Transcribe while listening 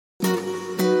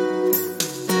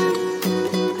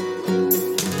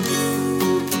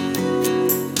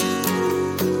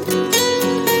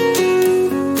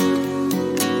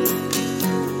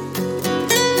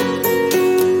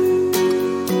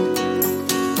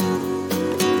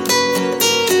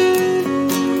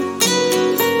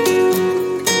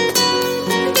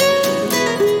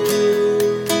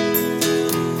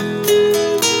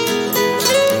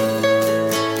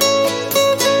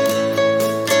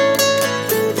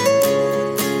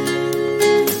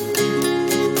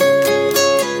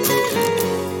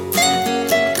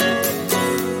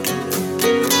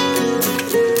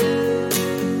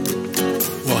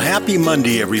Happy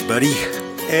Monday, everybody.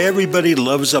 Everybody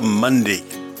loves a Monday.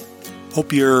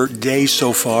 Hope your day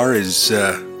so far is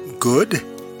good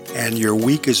and your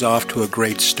week is off to a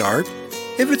great start.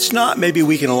 If it's not, maybe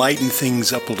we can lighten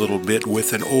things up a little bit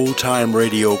with an old-time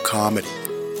radio comedy.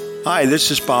 Hi,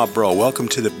 this is Bob Bro. Welcome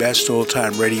to the Best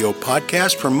Old-Time Radio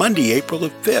podcast for Monday, April the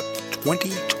 5th,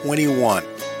 2021.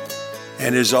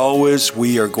 And as always,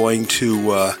 we are going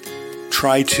to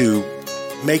try to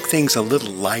make things a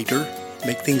little lighter,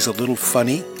 make things a little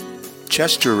funny.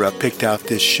 Chester picked out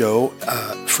this show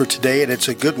for today, and it's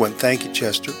a good one. Thank you,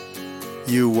 Chester.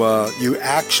 You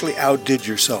actually outdid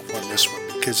yourself on this one,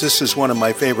 because this is one of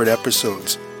my favorite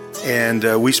episodes. And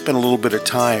we spent a little bit of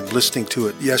time listening to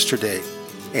it yesterday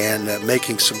and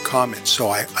making some comments. So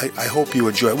I hope you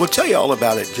enjoy it. We'll tell you all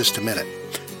about it in just a minute.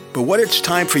 But what it's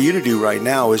time for you to do right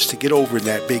now is to get over in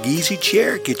that big easy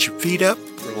chair, get your feet up,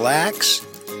 relax,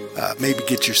 maybe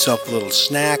get yourself a little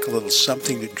snack, a little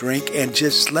something to drink, and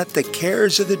just let the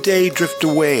cares of the day drift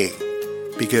away,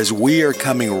 because we are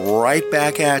coming right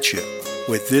back at you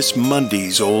with this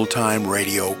Monday's old-time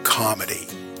radio comedy.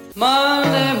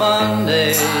 Monday,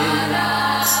 Monday,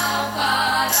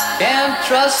 can't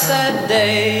trust that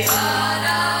day.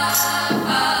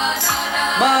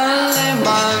 Monday,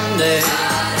 Monday,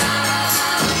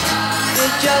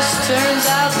 it just turns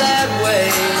out that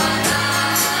way.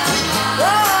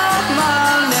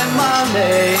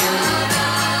 Monday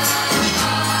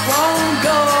won't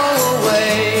go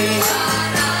away.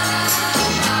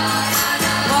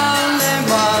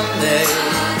 Monday,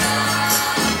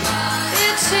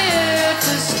 it's here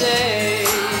to stay.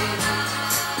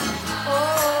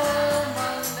 Oh,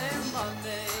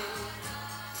 Monday.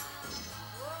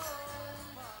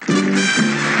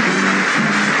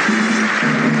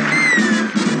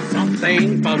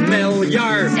 Something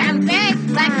familiar. Something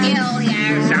peculiar.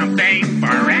 Something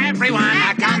for everyone.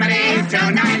 A comedy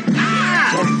tonight.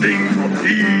 Something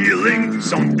appealing,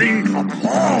 something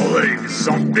appalling,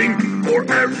 something for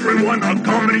everyone. A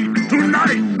comedy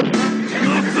tonight.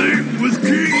 Nothing with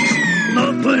kings,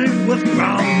 nothing with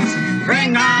crowns.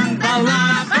 Bring on the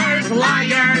lovers,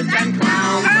 liars, and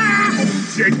clowns.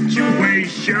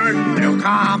 Situation, No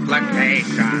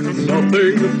complications.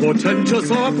 nothing portentous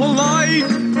or polite.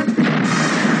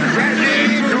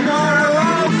 Ready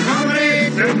tomorrow, comedy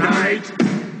tonight.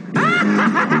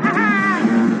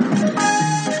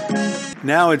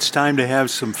 Now it's time to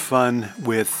have some fun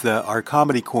with our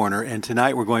Comedy Corner, and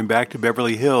tonight we're going back to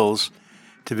Beverly Hills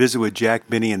to visit with Jack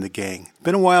Benny and the gang.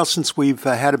 Been a while since we've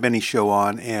had a Benny show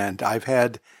on, and I've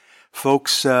had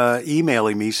folks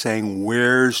emailing me saying,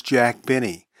 "Where's Jack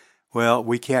Benny?" Well,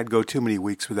 we can't go too many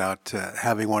weeks without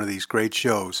having one of these great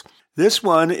shows. This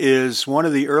one is one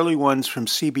of the early ones from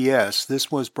CBS. This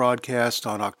was broadcast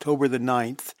on October the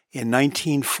 9th in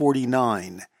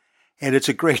 1949. And it's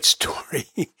a great story.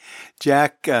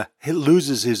 Jack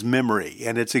loses his memory,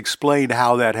 and it's explained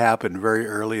how that happened very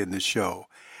early in the show.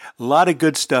 A lot of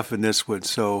good stuff in this one,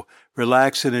 so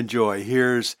relax and enjoy.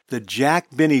 Here's the Jack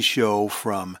Benny Show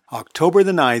from October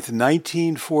the 9th,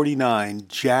 1949.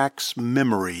 Jack's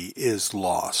memory is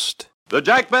lost. The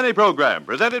Jack Benny Program,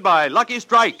 presented by Lucky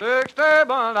Strike. Sold to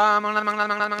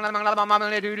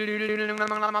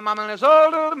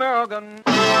the American.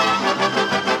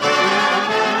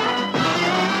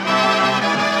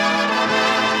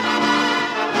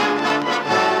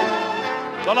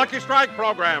 The Lucky Strike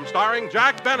Program, starring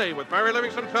Jack Benny, with Mary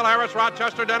Livingston, Phil Harris,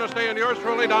 Rochester, Dennis Day, and yours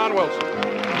truly, Don Wilson.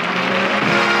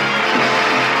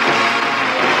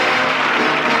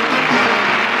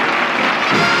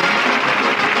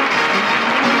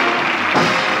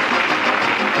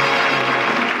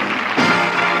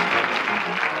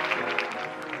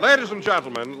 Ladies and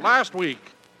gentlemen, last week,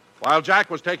 while Jack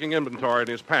was taking inventory in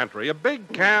his pantry, a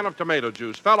big can of tomato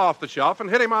juice fell off the shelf and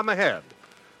hit him on the head.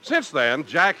 Since then,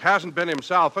 Jack hasn't been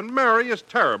himself, and Mary is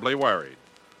terribly worried.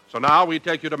 So now we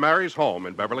take you to Mary's home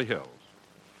in Beverly Hills.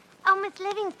 Oh, Miss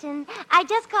Livingston, I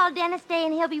just called Dennis Day,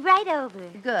 and he'll be right over.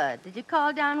 Good. Did you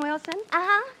call Don Wilson?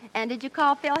 Uh-huh. And did you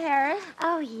call Phil Harris?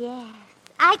 Oh, yes.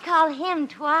 I called him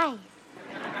twice.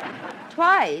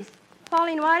 Twice?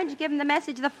 Pauline, why didn't you give him the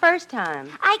message the first time?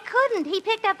 I couldn't. He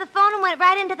picked up the phone and went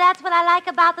right into That's What I Like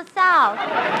About the South.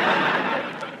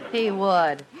 He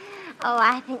would. Oh,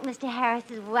 I think Mr. Harris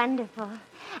is wonderful.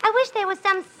 I wish there was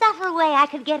some subtle way I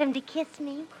could get him to kiss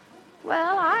me.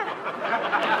 Well,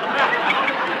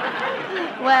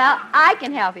 I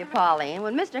can help you, Pauline.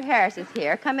 When Mr. Harris is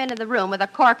here, come into the room with a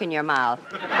cork in your mouth.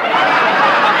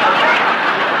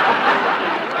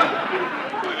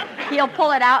 He'll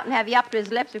pull it out and have you up to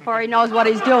his lips before he knows what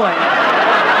he's doing.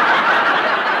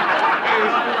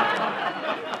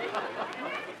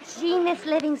 Gee, Miss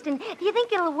Livingston. Do you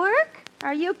think it'll work?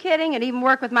 Are you kidding? It'd even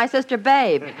work with my sister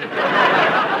Babe.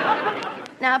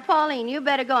 Now, Pauline, you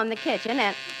better go in the kitchen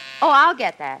and... Oh, I'll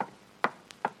get that.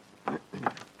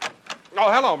 Oh,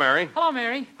 hello, Mary. Hello,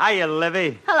 Mary. Hiya,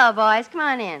 Livy. Hello, boys. Come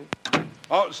on in.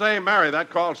 Oh, say, Mary, that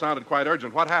call sounded quite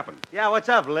urgent. What happened? Yeah, what's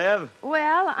up, Liv?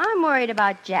 Well, I'm worried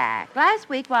about Jack. Last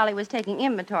week, while he was taking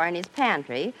inventory in his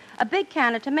pantry, a big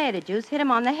can of tomato juice hit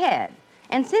him on the head.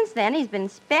 And since then, he's been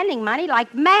spending money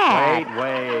like mad.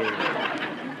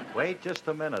 Wait just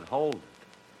a minute. Hold it.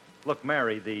 Look,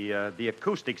 Mary, the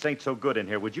acoustics ain't so good in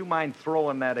here. Would you mind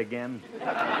throwing that again?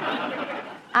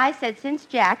 I said since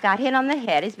Jack got hit on the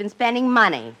head, he's been spending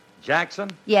money. Jackson?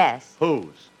 Yes.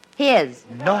 Whose? His.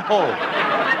 No.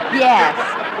 Yes.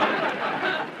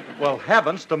 Well,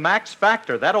 heavens to Max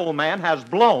Factor. That old man has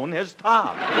blown his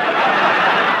top.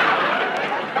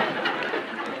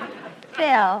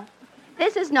 Phil,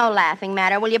 this is no laughing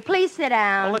matter. Will you please sit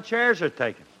down? Well, the chairs are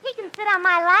taken. He can sit on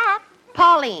my lap.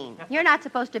 Pauline, you're not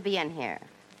supposed to be in here.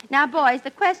 Now, boys,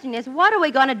 the question is, what are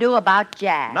we going to do about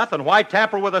Jack? Nothing. Why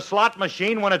tamper with a slot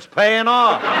machine when it's paying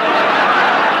off?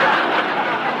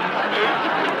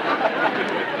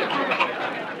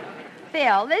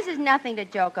 Phil, this is nothing to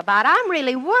joke about. I'm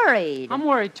really worried. I'm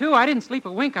worried, too. I didn't sleep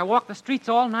a wink. I walked the streets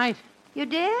all night. You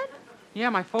did? Yeah,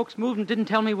 my folks moved and didn't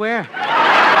tell me where.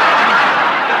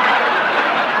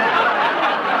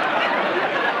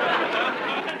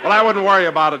 Well, I wouldn't worry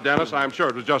about it, Dennis. I'm sure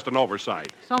it was just an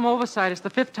oversight. Some oversight. It's the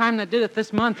 5th time they did it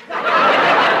this month.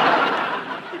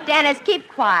 Dennis, keep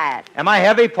quiet. Am I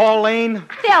heavy, Pauline?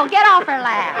 Phil, get off her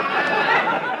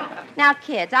lap. Now,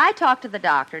 kids, I talked to the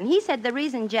doctor, and he said the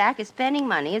reason Jack is spending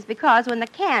money is because when the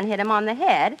can hit him on the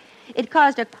head, it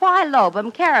caused a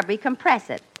quilobum caribre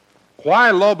compressor.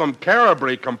 Quilobum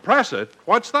caribre compressor?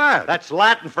 What's that? That's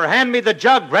Latin for hand me the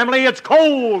jug, Brimley. It's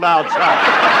cold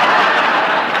outside.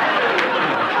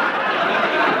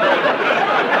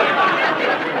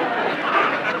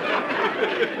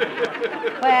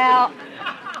 Well,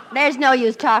 there's no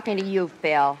use talking to you,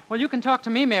 Phil. Well, you can talk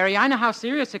to me, Mary. I know how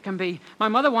serious it can be. My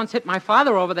mother once hit my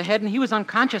father over the head, and he was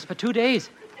unconscious for 2 days.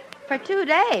 For 2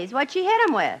 days? What'd she hit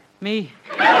him with? Me.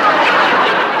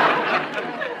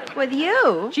 With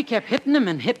you? She kept hitting him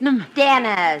and hitting him.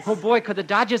 Dennis. Oh, boy, could the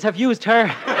Dodgers have used her.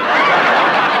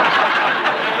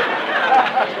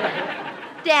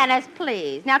 Dennis,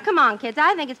 please. Now, come on, kids.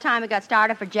 I think it's time we got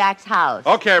started for Jack's house.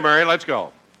 Okay, Mary, let's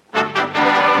go.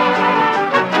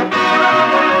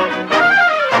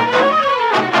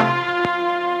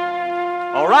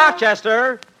 Oh,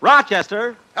 Rochester!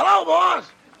 Rochester! Hello, boss.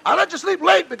 I let you sleep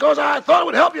late because I thought it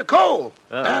would help your cold.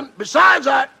 And besides,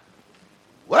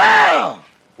 Well,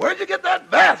 where'd you get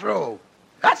that bathrobe?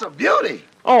 That's a beauty.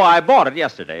 Oh, I bought it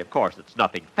yesterday. Of course, it's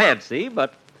nothing fancy,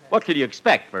 but what can you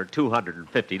expect for $250?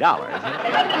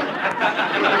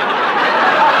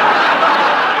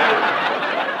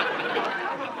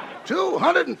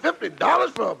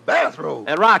 $250 for a bathrobe.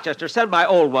 And Rochester, send my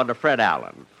old one to Fred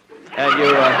Allen. And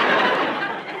you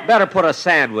better put a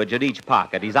sandwich in each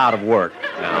pocket. He's out of work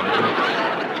now.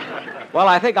 Well,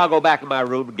 I think I'll go back to my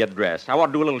room and get dressed. I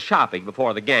want to do a little shopping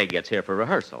before the gang gets here for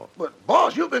rehearsal. But,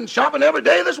 boss, you've been shopping every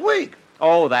day this week.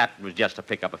 Oh, that was just to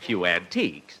pick up a few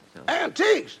antiques.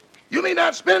 Antiques? You mean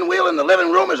that spin wheel in the living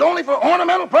room is only for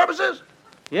ornamental purposes?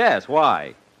 Yes,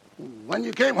 why? When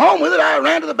you came home with it, I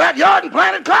ran to the backyard and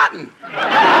planted cotton.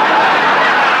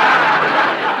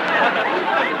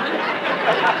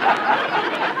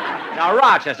 Now,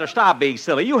 Rochester, stop being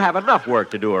silly. You have enough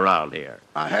work to do around here.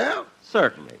 I have?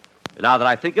 Certainly. And now that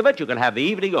I think of it, you can have the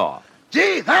evening off.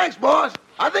 Gee, thanks, boss.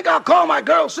 I think I'll call my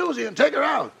girl Susie and take her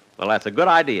out. Well, that's a good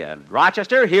idea. And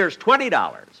Rochester, here's $20.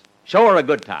 Show her a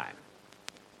good time.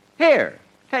 Here,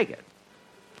 take it.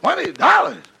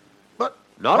 $20? But...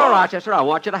 No, Rochester, I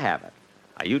want you to have it.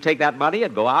 Now, you take that money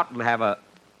and go out and have a...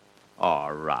 Oh,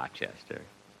 Rochester,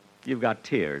 you've got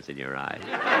tears in your eyes.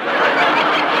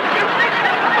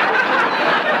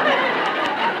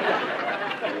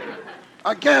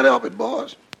 I can't help it,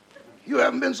 boss. You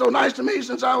haven't been so nice to me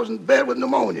since I was in bed with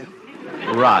pneumonia.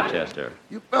 Rochester.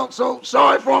 You felt so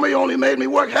sorry for me, you only made me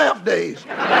work half days.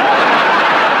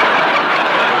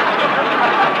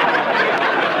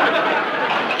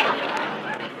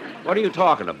 What are you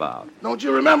talking about? Don't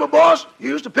you remember, boss? You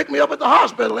used to pick me up at the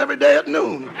hospital every day at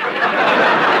noon.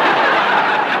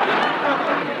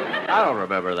 I don't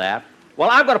remember that.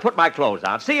 Well, I'm going to put my clothes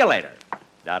on. See you later.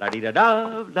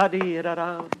 Da-da-dee-da-da,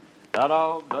 da-dee-da-da,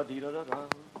 da-da, da-dee-da-da-da.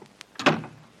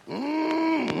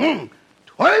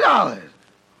 $20.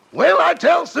 Well, I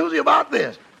tell Susie about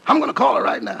this. I'm going to call her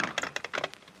right now.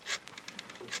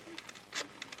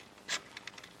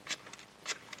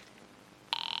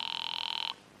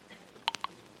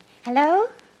 Hello?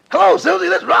 Hello, Susie.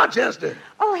 This is Rochester.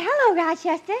 Oh, hello,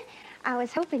 Rochester. I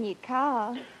was hoping you'd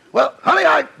call. Well, honey,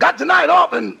 I got tonight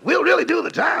off, and we'll really do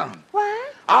the town.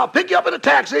 What? I'll pick you up in a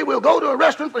taxi. We'll go to a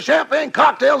restaurant for champagne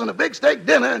cocktails and a big steak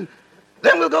dinner, and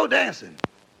then we'll go dancing.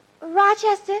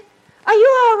 Rochester, are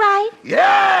you all right?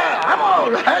 Yeah, I'm all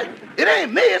right. It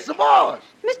ain't me, it's the boss.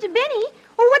 Mr. Benny?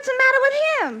 Well, what's the matter with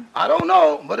him? I don't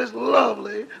know, but it's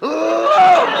lovely.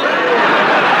 Lovely.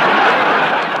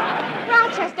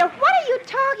 Rochester, what are you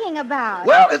talking about?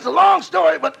 Well, it's a long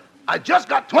story, but I just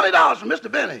got $20 from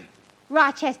Mr. Benny.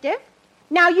 Rochester,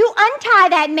 now you untie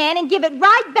that man and give it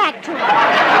right back to him.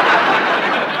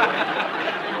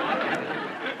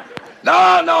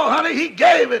 No, honey, he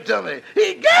gave it to me.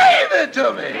 He gave it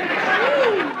to me.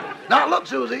 Now, look,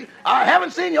 Susie, I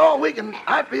haven't seen you all week, and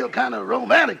I feel kind of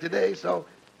romantic today, so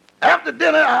after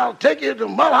dinner, I'll take you to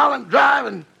Mulholland Drive,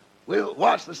 and we'll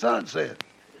watch the sunset.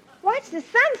 Watch the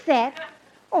sunset?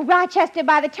 Oh, Rochester,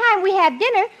 by the time we have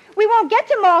dinner, we won't get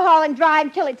to Mulholland Drive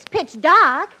until it's pitch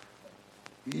dark.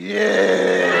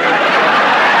 Yeah.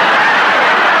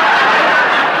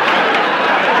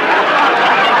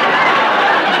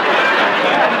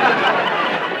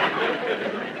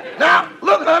 Now,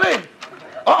 look, honey.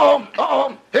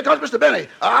 Uh-oh. Here comes Mr. Benny.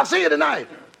 I'll see you tonight.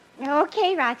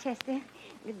 Okay, Rochester.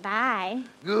 Goodbye.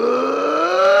 Goodbye.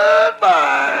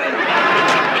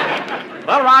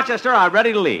 Well, Rochester, I'm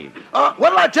ready to leave.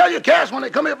 What'll I tell you, Cass, when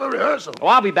they come here for rehearsal? Oh,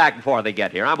 I'll be back before they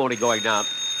get here. I'm only going down.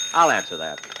 I'll answer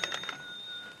that.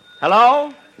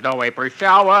 Hello? The vapor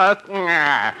showers, making the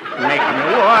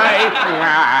way.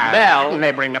 Mel.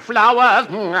 They bring the flowers.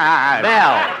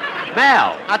 Mel.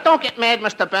 Don't get mad,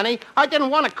 Mr. Benny. I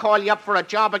didn't want to call you up for a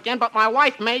job again, but my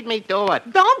wife made me do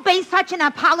it. Don't be such an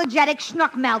apologetic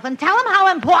schnook, Melvin. Tell him how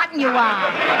important you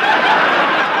are.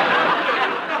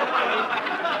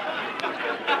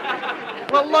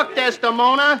 Well, look,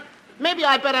 Desdemona. Maybe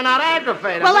I better not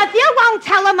aggravate him. Well, if you won't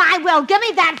tell him, I will. Give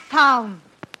me that phone.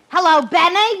 Hello,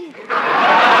 Benny?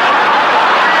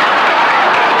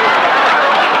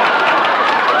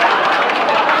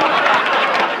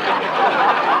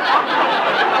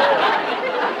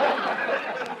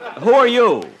 Who are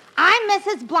you? I'm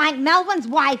Mrs. Blank, Melvin's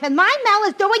wife, and my Mel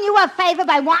is doing you a favor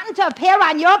by wanting to appear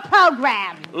on your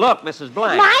program. Look, Mrs.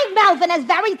 Blank. My Melvin is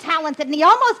very talented, and he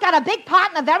almost got a big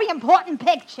part in a very important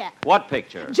picture. What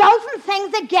picture? Jolson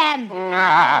Sings Again.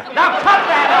 Now cut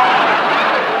that off!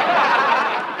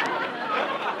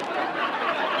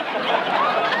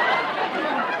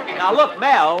 Now look,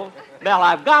 Mel,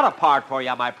 I've got a part for you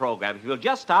on my program. If you'll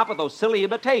just stop with those silly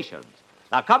imitations.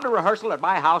 Now, come to rehearsal at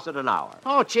my house in an hour.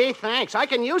 Oh, gee, thanks. I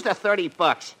can use the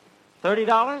 $30.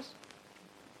 $30?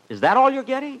 Is that all you're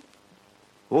getting?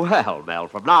 Well, Mel,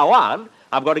 from now on,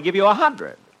 I'm going to give you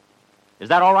 100. Is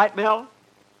that all right, Mel?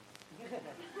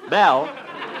 Mel?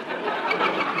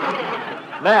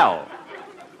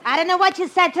 I don't know what you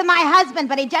said to my husband,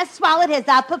 but he just swallowed his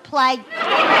upper plate.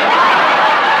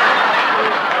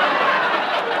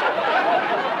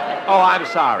 Oh, I'm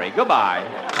sorry. Goodbye.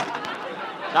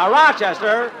 Now,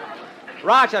 Rochester,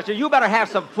 you better have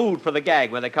some food for the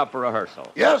gang when they come for rehearsal.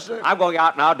 Yes, sir. I'm going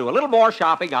out now, do a little more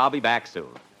shopping. I'll be back soon.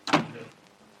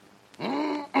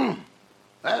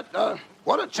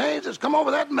 What a change has come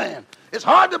over that man. It's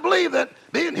hard to believe that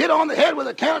being hit on the head with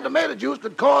a can of tomato juice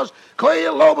could cause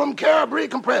quail lobum carabri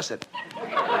compressed.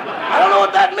 I don't know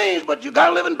what that means, but you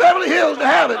gotta live in Beverly Hills to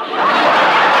have it.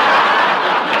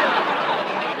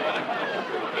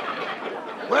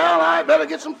 Well, I better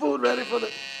get some food ready for the...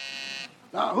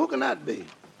 Now, who can that be?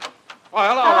 Oh,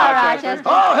 hello, Rochester.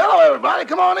 Oh, hello, everybody.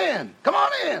 Come on in.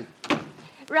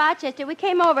 Rochester, we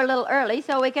came over a little early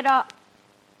so we could all...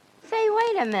 Say,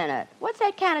 wait a minute. What's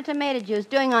that can of tomato juice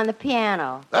doing on the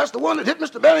piano? That's the one that hit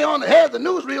Mr. Benny on the head. The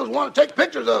newsreels want to take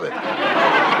pictures of it.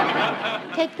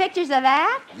 Take pictures of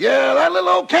that? Yeah, that little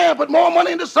old can put more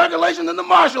money into circulation than the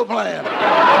Marshall Plan.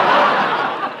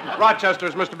 Rochester,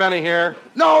 is Mr. Benny here?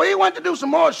 No, he went to do some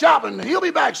more shopping. He'll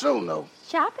be back soon, though.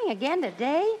 Shopping again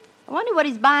today? I wonder what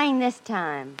he's buying this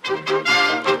time.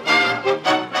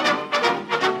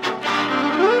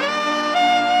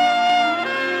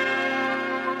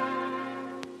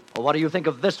 Well, what do you think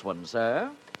of this one,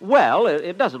 sir? Well,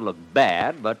 it doesn't look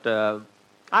bad, but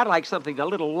I'd like something a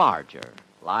little larger.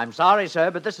 Well, I'm sorry,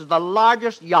 sir, but this is the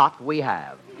largest yacht we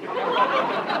have.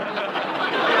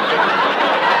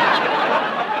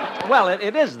 Well,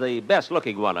 it is the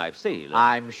best-looking one I've seen.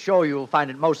 I'm sure you'll find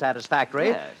it most satisfactory.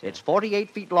 Yes. It's 48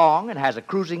 feet long and has a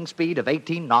cruising speed of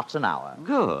 18 knots an hour.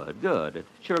 Good. It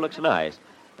sure looks nice.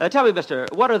 Tell me, mister,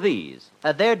 what are these?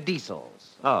 They're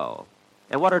diesels. Oh.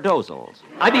 And what are dozels?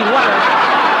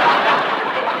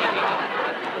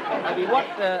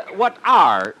 what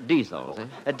are diesels?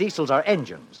 Diesels are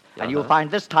engines, and you'll Uh-huh.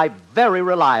 find this type very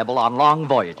reliable on long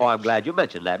voyages. Oh, I'm glad you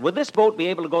mentioned that. Would this boat be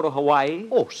able to go to Hawaii?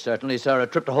 Oh, certainly, sir. A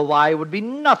trip to Hawaii would be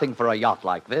nothing for a yacht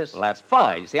like this. Well, that's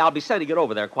fine. See, I'll be sending it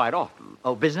over there quite often.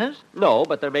 Oh, business? No,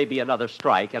 but there may be another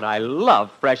strike, and I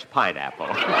love fresh pineapple.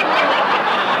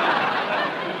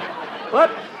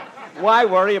 But why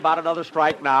worry about another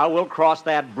strike now? We'll cross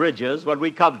that bridges when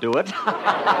we come to it.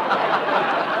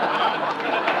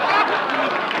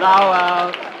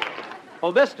 Now,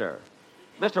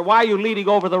 mister, why are you leaning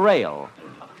over the rail?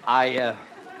 I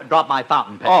dropped my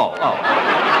fountain pen. Oh.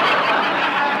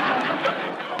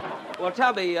 Well,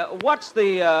 tell me, what's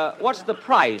the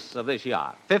price of this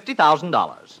yacht?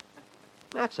 $50,000.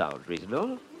 That sounds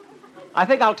reasonable. I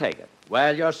think I'll take it.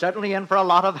 Well, you're certainly in for a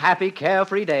lot of happy,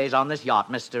 carefree days on this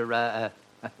yacht, Mr.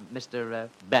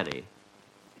 Benny.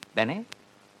 Benny?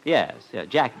 Yes,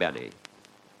 Jack Benny.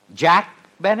 Jack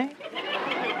Benny?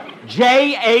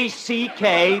 Jackbenny.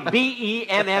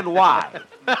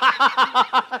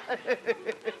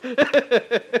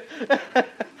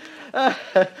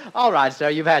 All right, sir,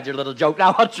 you've had your little joke.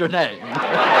 Now, what's your name?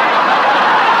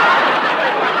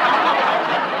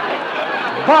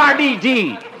 Barney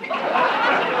Dean.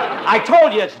 I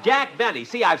told you it's Jack Benny.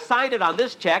 See, I've signed it on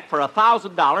this check for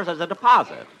 $1,000 as a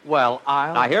deposit. Well,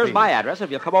 Now, here's my address. If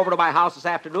you come over to my house this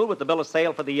afternoon with the bill of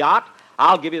sale for the yacht,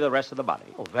 I'll give you the rest of the money.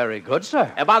 Oh, very good, sir.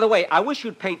 And by the way, I wish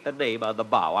you'd paint the name on the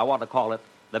bow. I want to call it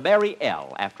the Mary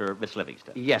L. after Miss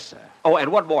Livingston. Yes, sir. Oh, and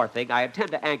one more thing. I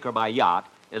intend to anchor my yacht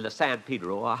in the San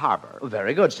Pedro harbor.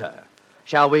 Very good, sir.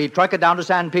 Shall we truck it down to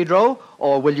San Pedro,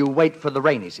 or will you wait for the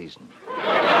rainy season?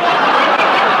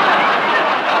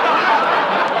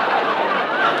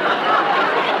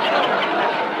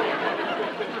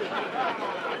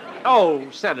 Oh,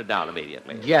 send it down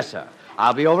immediately. Yes, sir.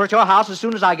 I'll be over at your house as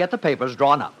soon as I get the papers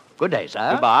drawn up. Good day,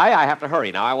 sir. Goodbye. I have to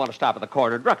hurry now. I want to stop at the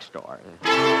corner drugstore.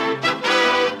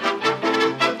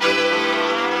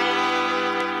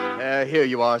 Here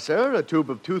you are, sir. A tube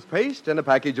of toothpaste and a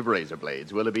package of razor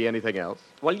blades. Will there be anything else?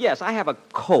 Well, yes, I have a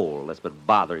cold that's been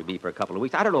bothering me for a couple of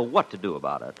weeks. I don't know what to do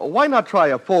about it. Why not try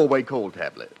a 4-way cold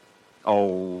tablet?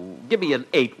 Oh, give me an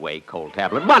 8-way cold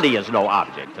tablet. Money is no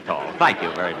object at all. Thank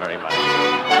you very, very much.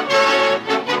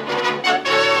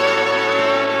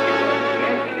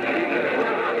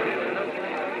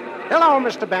 Hello,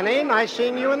 Mr. Benny. Nice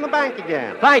seeing you in the bank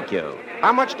again. Thank you.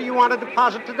 How much do you want to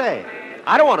deposit today?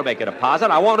 I don't want to make a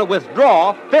deposit. I want to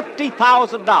withdraw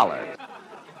 $50,000.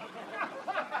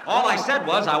 All I said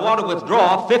was I want to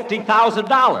withdraw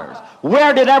 $50,000.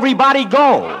 Where did everybody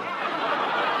go?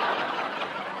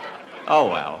 Oh,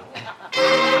 well.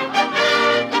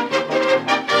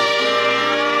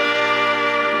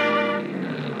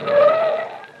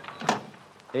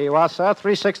 Here you are, sir.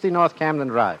 360 North Camden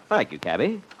Drive. Thank you,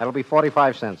 cabby. That'll be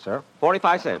 45 cents, sir.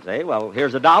 45 cents, eh? Well,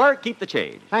 here's $1. Keep the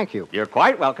change. Thank you. You're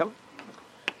quite welcome.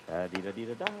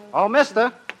 Oh,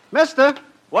 mister. Mister.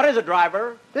 What is it,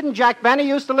 driver? Didn't Jack Benny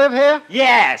used to live here?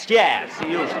 Yes, he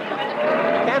used to.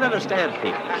 I can't understand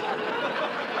people.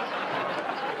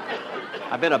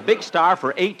 I've been a big star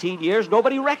for 18 years.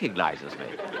 Nobody recognizes me.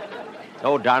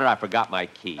 Oh, darn it, I forgot my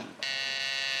key.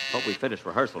 Hope we finish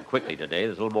rehearsal quickly today.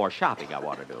 There's a little more shopping I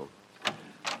want to do.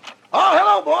 Oh,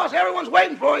 hello, boss. Everyone's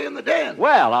waiting for you in the den.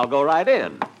 Well, I'll go right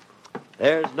in.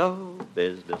 There's no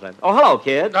business. Oh, hello,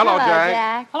 kids. Hello,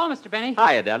 Jack. Hello, Mr. Benny.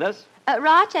 Hiya, Dennis.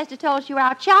 Rochester told us you were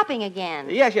out shopping again.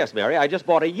 Yes, Mary. I just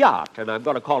bought a yacht, and I'm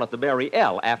going to call it the Mary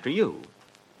L. after you.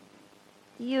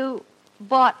 You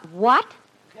bought what?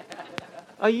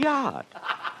 A yacht.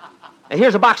 And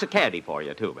here's a box of candy for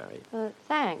you, too, Mary.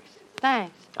 Thanks.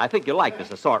 I think you'll like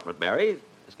this assortment, Mary.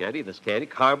 This candy,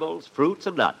 caramels, fruits,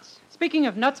 and nuts. Speaking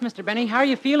of nuts, Mr. Benny, how are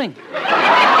you feeling?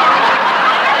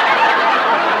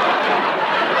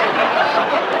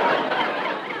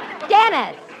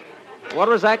 Dennis! What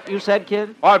was that you said,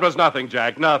 kid? Oh, it was nothing,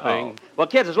 Jack, nothing. Oh. Well,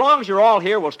 kids, as long as you're all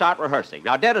here, we'll start rehearsing.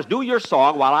 Now, Dennis, do your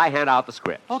song while I hand out the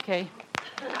script. Okay.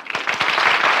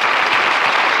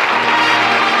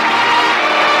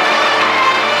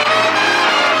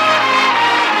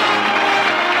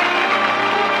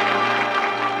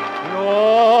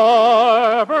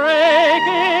 You're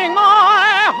breaking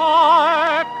my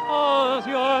heart 'cause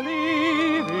you're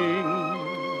leaving.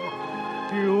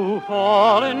 You've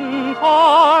fallen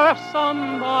for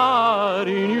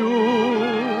somebody new.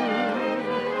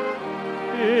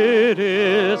 It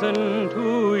isn't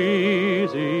too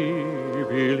easy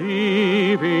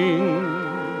believing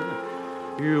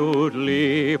you'd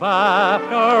leave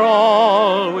after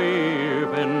all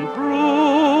we've been through.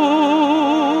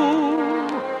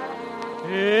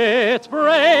 It's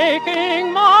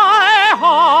breaking my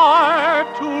heart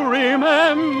to remember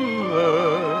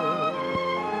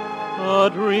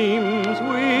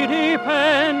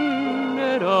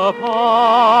drifted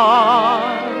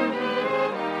apart.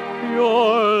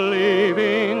 You're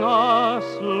leaving a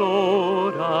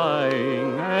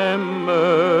slow-dying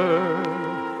ember.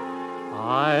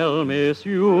 I'll miss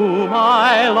you,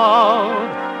 my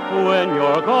love, when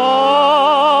you're gone.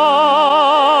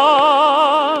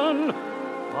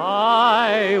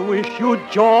 I wish you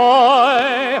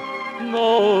joy,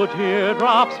 no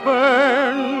teardrops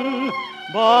burn.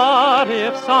 But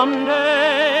if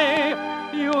someday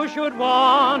you should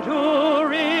want to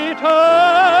return,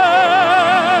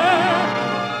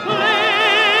 please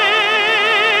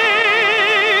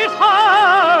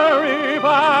hurry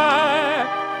back,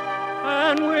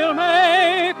 and we'll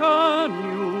make a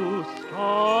new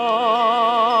start,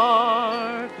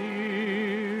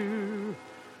 dear.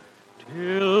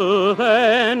 Till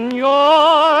then,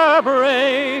 you're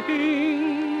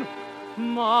breaking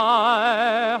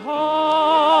my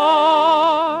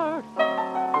heart.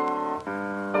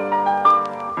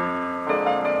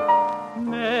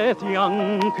 Metti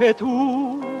anche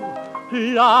tu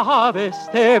la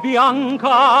veste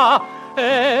bianca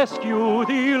e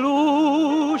schiudi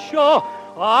l'uscio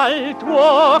al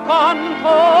tuo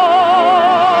canto.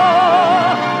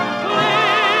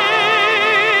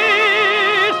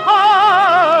 Please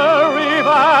hurry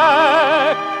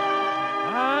back,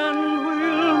 and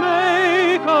we'll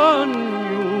make a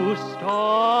new start.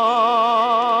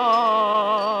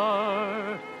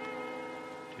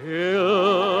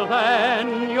 Till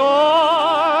then,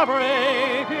 you're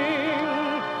breaking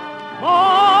my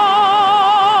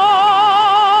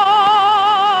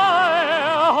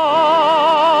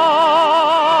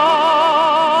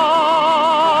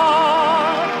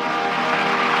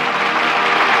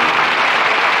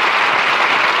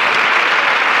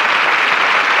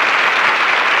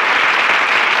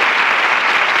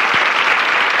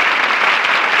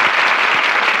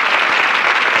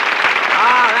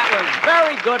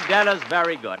Good, Dennis,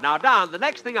 very good. Now, Don, the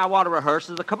next thing I want to rehearse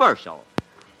is the commercial.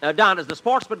 Don, is the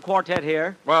Sportsman Quartet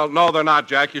here? Well, no, they're not,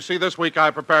 Jack. You see, this week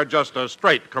I prepared just a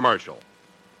straight commercial.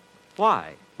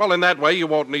 Why? Well, in that way, you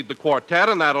won't need the quartet,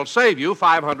 and that'll save you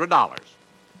 $500.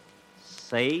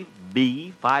 Save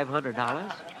me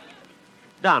 $500?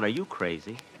 Don, are you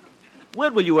crazy?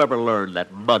 When will you ever learn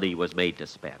that money was made to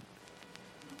spend?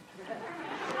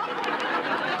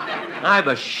 I'm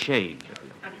ashamed of you.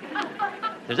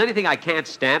 If there's anything I can't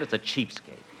stand, it's a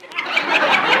cheapskate.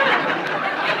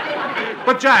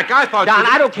 But, Jack, I thought Don,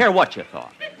 I don't care what you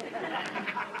thought.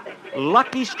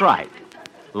 Lucky Strike.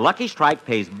 Lucky Strike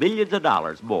pays millions of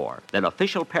dollars more than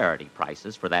official parity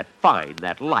prices for that fine,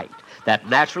 that light, that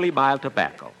naturally mild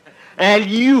tobacco. And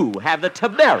you have the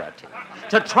temerity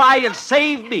to try and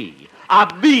save me a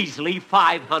measly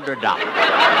 $500.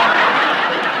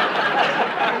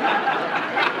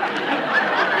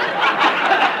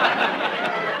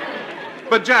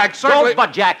 But, Jack, certainly... Don't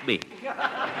but Jack me.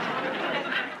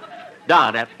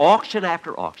 Don, at auction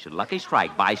after auction, Lucky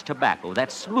Strike buys tobacco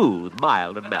that's smooth,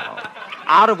 mild, and mellow,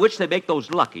 out of which they make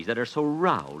those Luckies that are so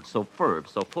round, so firm,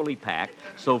 so fully packed,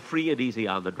 so free and easy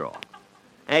on the draw.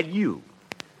 And you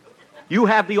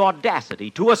have the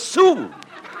audacity to assume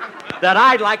that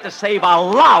I'd like to save a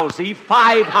lousy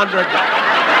 $500.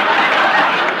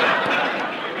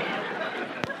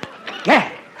 Yeah.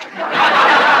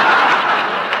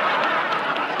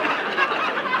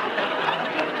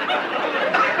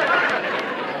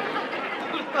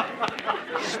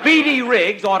 Speedy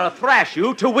Riggs ought to thrash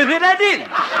you to within an inch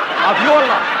of your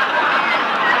life.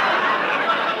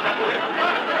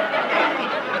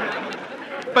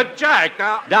 But, Jack,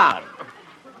 now...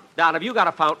 Don, have you got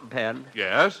a fountain pen?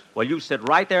 Yes. Well, you sit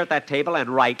right there at that table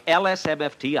and write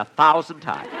LSMFT 1,000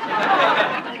 times.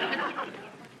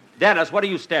 Dennis, what are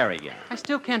you staring at? I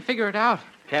still can't figure it out.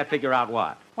 Can't figure out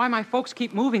what? Why my folks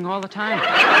keep moving all the time.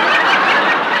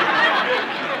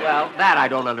 Well, that I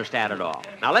don't understand at all.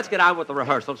 Now, let's get on with the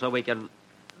rehearsal so we can...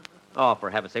 Oh,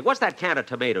 for heaven's sake, what's that can of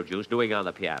tomato juice doing on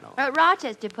the piano?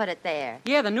 Rochester put it there.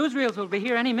 Yeah, the newsreels will be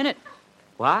here any minute.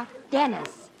 What?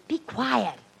 Dennis, be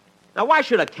quiet. Now, why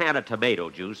should a can of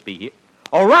tomato juice be here?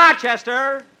 Oh,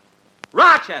 Rochester!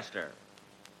 Rochester!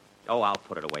 Oh, I'll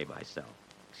put it away myself.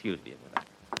 Excuse me a minute.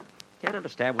 Can't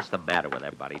understand what's the matter with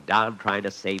everybody. Don trying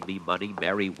to save me money,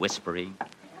 Mary whispering.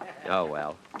 Oh,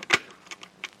 well.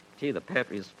 Gee, the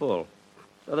pantry is full.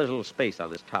 Oh, there's a little space on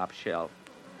this top shelf.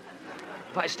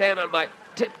 If I stand on my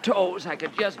tiptoes, I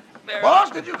could just...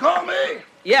 Boss, did you call me?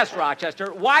 Yes,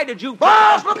 Rochester. Why did you...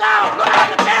 Boss, look out! Look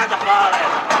out! The cans are falling!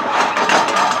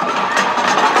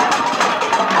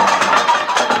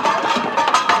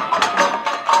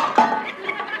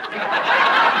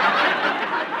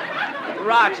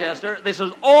 Rochester, this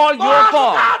is all your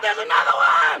fault. Look out! There's another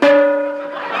one!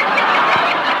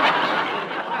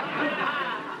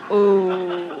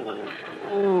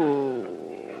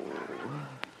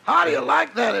 How do you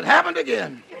like that? It happened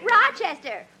again.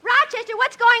 Rochester! Rochester,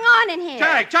 what's going on in here?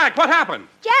 Jack, what happened?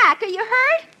 Jack, are you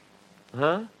hurt?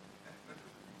 Huh?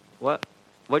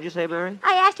 What'd you say, Mary?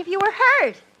 I asked if you were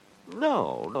hurt.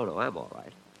 No, I'm all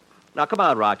right. Now, come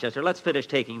on, Rochester. Let's finish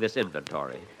taking this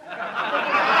inventory.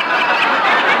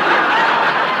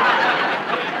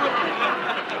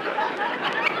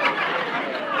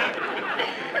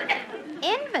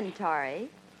 Inventory?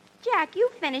 Jack, you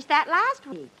finished that last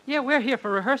week. Yeah, we're here for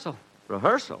rehearsal.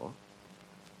 Rehearsal?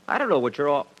 I don't know what you're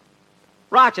all...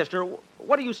 Rochester,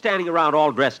 what are you standing around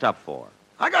all dressed up for?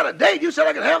 I got a date. You said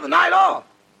I could have the night off.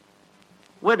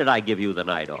 When did I give you the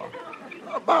night off?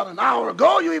 About an hour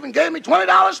ago, you even gave me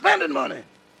 $20 spending money.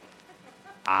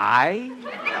 I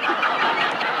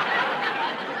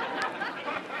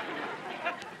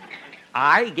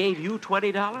gave you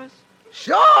 $20?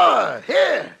 Sure.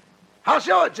 Here. I'll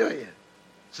show it to you.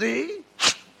 See?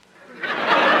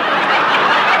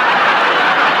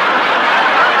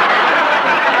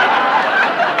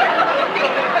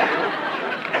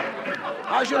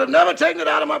 I should have never taken it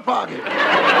out of my pocket.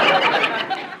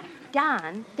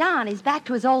 Don is back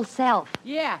to his old self.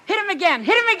 Yeah, hit him again,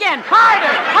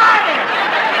 harder!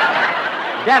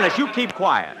 Dennis, you keep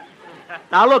quiet.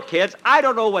 Now, look, kids, I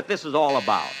don't know what this is all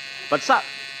about, but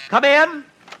come in.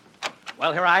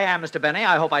 Well, here I am, Mr. Benny.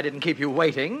 I hope I didn't keep you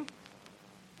waiting.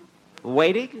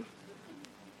 Waiting?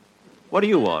 What do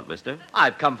you want, mister?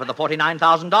 I've come for the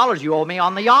 $49,000 you owe me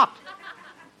on the yacht.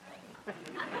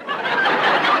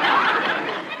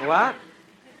 What?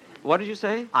 What did you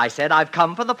say? I said I've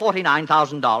come for the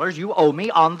 $49,000 you owe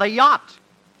me on the yacht.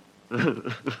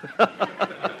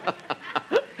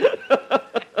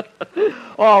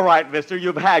 All right, mister,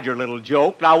 you've had your little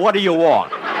joke. Now, what do you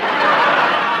want?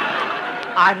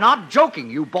 I'm not joking.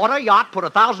 You bought a yacht, put a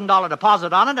 $1,000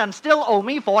 deposit on it, and still owe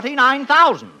me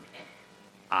 $49,000.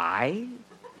 I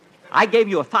gave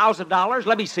you $1,000?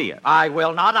 Let me see it. I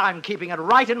will not. I'm keeping it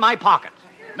right in my pocket.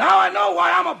 Now I know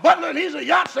why I'm a butler and he's a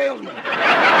yacht salesman.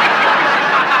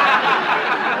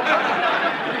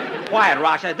 Quiet,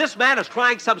 Rochester. This man is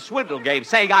trying some swindle game,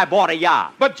 saying I bought a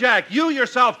yacht. But, Jack, you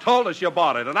yourself told us you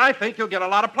bought it, and I think you'll get a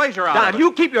lot of pleasure out of it. Don,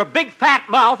 you keep your big fat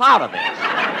mouth out of this.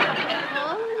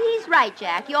 Oh, he's right,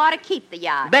 Jack. You ought to keep the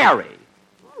yacht. Mary.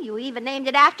 You even named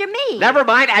it after me. Never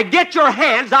mind, and get your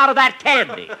hands out of that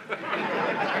candy.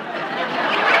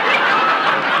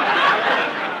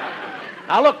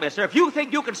 Now, look, mister, if you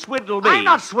think you can swindle me... I'm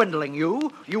not swindling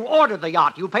you. You ordered the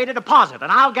yacht. You paid a deposit, and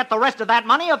I'll get the rest of that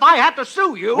money if I have to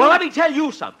sue you. Well, let me tell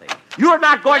you something. You're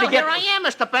not going to get... Here I am,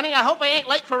 Mr. Benny. I hope I ain't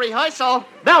late for rehearsal.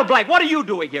 Mel Blanc, what are you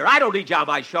doing here? I don't need you on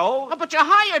my show. Oh, but you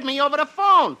hired me over the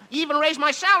phone. You even raised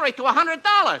my salary to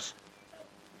 $100.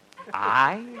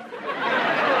 I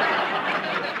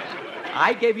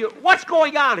gave you... What's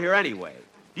going on here, anyway?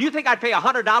 Do you think I'd pay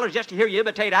 $100 just to hear you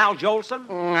imitate Al Jolson?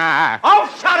 Nah. Oh,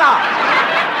 shut up!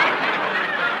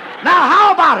 Now,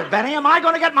 how about it, Benny? Am I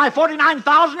going to get my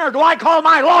 $49,000 or do I call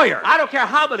my lawyer? I don't care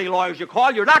how many lawyers you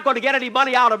call. You're not going to get any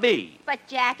money out of me. But,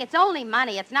 Jack, it's only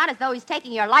money. It's not as though he's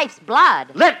taking your life's blood.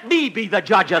 Let me be the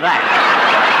judge of that.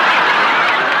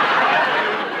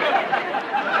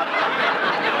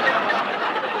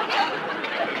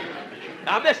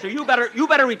 Now, mister, you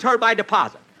better return my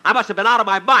deposit. I must have been out of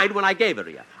my mind when I gave it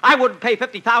to you. I wouldn't pay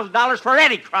 $50,000 for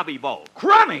any crummy boat.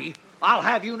 Crummy? I'll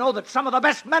have you know that some of the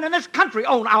best men in this country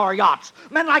own our yachts.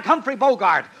 Men like Humphrey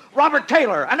Bogart, Robert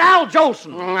Taylor, and Al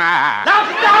Jolson. Now stop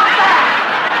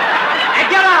that! And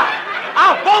get out!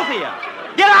 Out, both of you!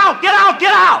 Get out, get out,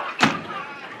 get out!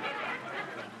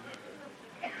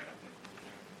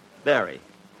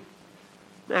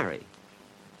 Mary,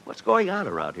 what's going on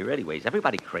around here anyway? Is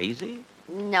everybody crazy?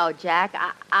 No, Jack,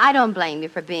 I don't blame you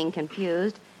for being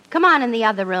confused. Come on in the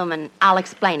other room and I'll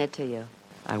explain it to you.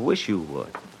 I wish you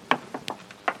would.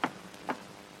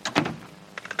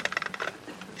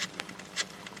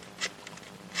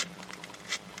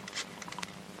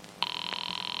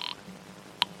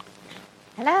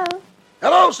 Hello?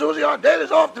 Hello, Susie. Our date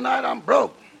is off tonight. I'm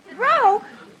broke. Broke?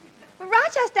 Well,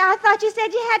 Rochester, I thought you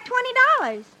said you had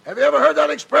 $20. Have you ever heard that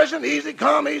expression, easy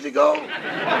come, easy go?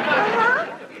 Uh-huh.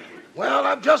 Well,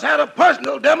 I've just had a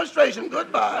personal demonstration.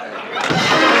 Goodbye.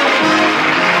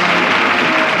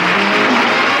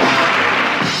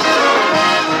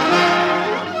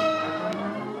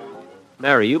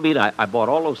 Mary, you mean I bought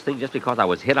all those things just because I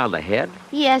was hit on the head?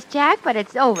 Yes, Jack, but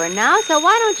it's over now, so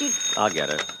why don't you... I'll get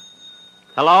it.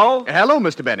 Hello? Hello,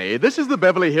 Mr. Benny. This is the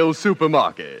Beverly Hills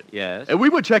Supermarket. Yes? We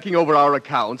were checking over our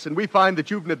accounts, and we find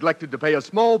that you've neglected to pay a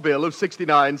small bill of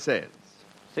 69 cents.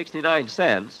 69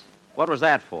 cents? What was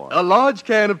that for? A large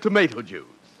can of tomato juice.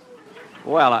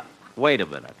 Well, wait a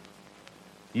minute.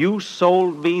 You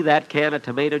sold me that can of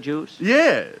tomato juice?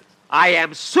 Yes. I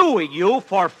am suing you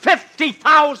for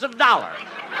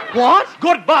 $50,000. What?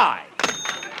 Goodbye.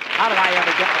 How did I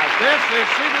ever get like This is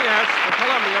CBS, the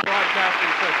Columbia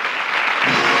Broadcasting System.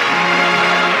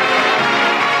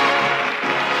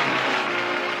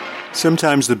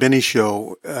 Sometimes the Benny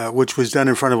Show, which was done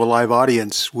in front of a live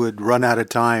audience, would run out of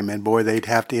time, and boy, they'd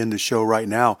have to end the show right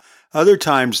now. Other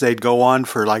times they'd go on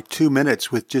for like 2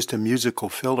 minutes with just a musical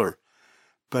filler.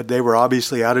 But they were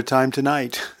obviously out of time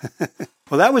tonight.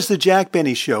 Well, that was the Jack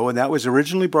Benny Show, and that was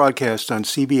originally broadcast on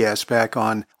CBS back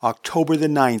on October the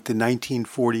 9th in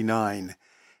 1949.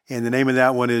 And the name of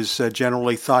that one is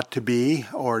generally thought to be,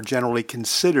 or generally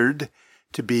considered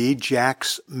to be,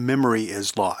 Jack's Memory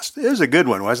is Lost. It was a good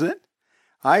one, wasn't it?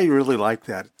 I really liked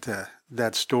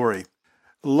that story.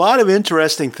 A lot of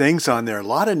interesting things on there, a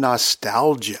lot of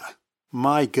nostalgia.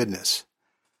 My goodness.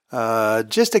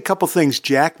 Just a couple things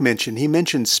Jack mentioned. He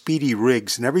mentioned Speedy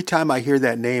Riggs, and every time I hear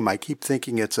that name, I keep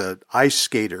thinking it's an ice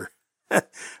skater,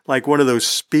 like one of those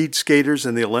speed skaters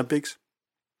in the Olympics.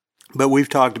 But we've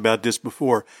talked about this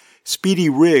before. Speedy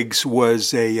Riggs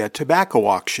was a tobacco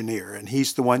auctioneer, and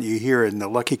he's the one you hear in the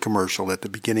Lucky commercial at the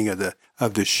beginning of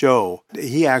the show.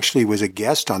 He actually was a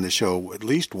guest on the show at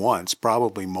least once,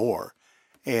 probably more.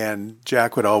 And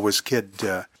Jack would always kid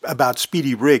about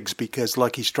Speedy Riggs because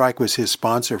Lucky Strike was his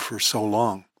sponsor for so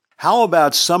long. How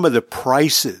about some of the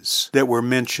prices that were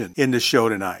mentioned in the show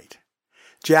tonight?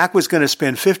 Jack was going to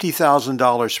spend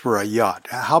 $50,000 for a yacht.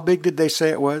 How big did they say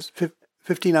it was?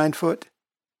 59 foot?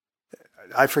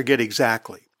 I forget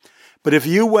exactly. But if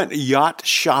you went yacht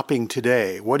shopping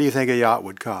today, what do you think a yacht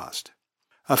would cost?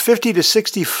 A 50 to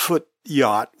 60 foot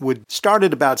yacht would start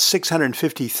at about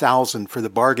 $650,000 for the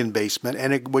bargain basement,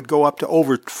 and it would go up to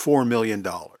over $4 million.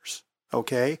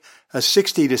 Okay? A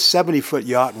 60 to 70 foot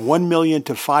yacht, $1 million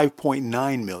to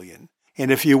 $5.9 million.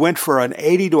 And if you went for an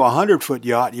 80 to 100 foot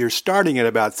yacht, you're starting at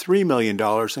about $3 million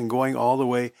and going all the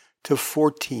way to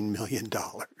 $14 million.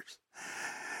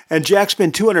 And Jack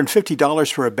spent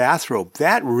 $250 for a bathrobe.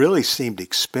 That really seemed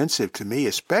expensive to me,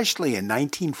 especially in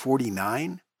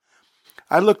 1949.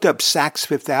 I looked up Saks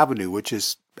Fifth Avenue, which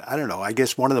is, I don't know, I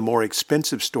guess one of the more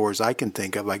expensive stores I can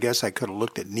think of. I guess I could have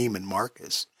looked at Neiman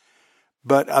Marcus.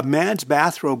 But a man's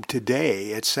bathrobe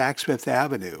today at Saks Fifth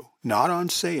Avenue, not on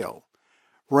sale,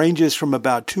 ranges from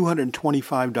about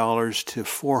 $225 to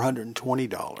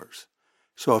 $420.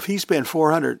 So if he spent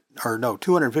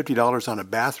 $250 on a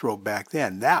bathrobe back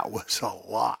then, that was a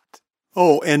lot.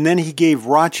 Oh, and then he gave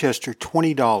Rochester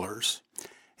 $20.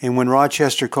 And when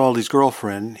Rochester called his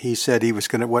girlfriend, he said he was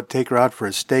going to take her out for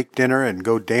a steak dinner and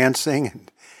go dancing,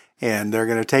 and they're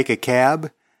going to take a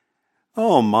cab.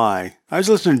 Oh, my. I was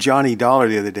listening to Johnny Dollar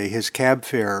the other day. His cab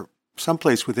fare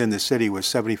someplace within the city was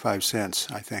 75 cents,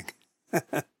 I think.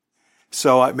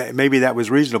 So maybe that was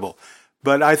reasonable.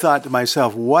 But I thought to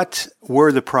myself, what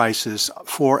were the prices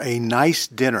for a nice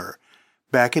dinner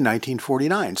back in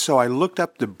 1949? So I looked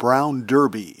up the Brown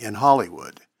Derby in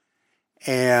Hollywood.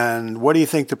 And what do you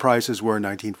think the prices were in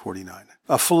 1949?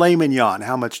 A filet mignon,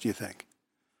 how much do you think?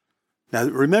 Now,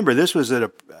 remember, this was at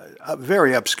a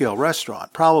very upscale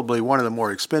restaurant, probably one of the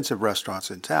more expensive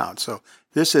restaurants in town. So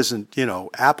this isn't,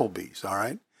 Applebee's, all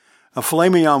right? A filet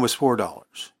mignon was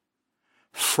 $4.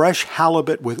 Fresh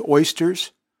halibut with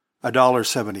oysters,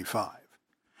 $1.75.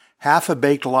 Half a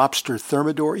baked lobster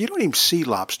thermidor. You don't even see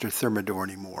lobster thermidor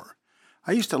anymore.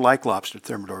 I used to like lobster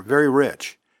thermidor, very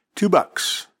rich.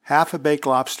 $2. Half a baked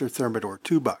lobster thermidor,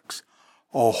 $2.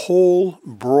 A whole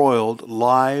broiled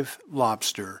live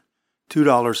lobster,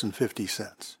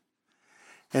 $2.50.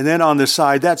 And then on the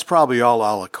side, that's probably all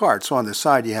a la carte. So on the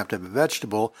side, you have to have a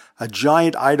vegetable, a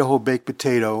giant Idaho baked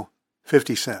potato,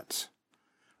 50 cents.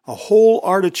 A whole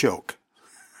artichoke.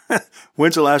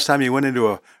 When's the last time you went into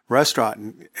a restaurant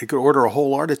and could order a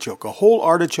whole artichoke? A whole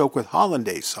artichoke with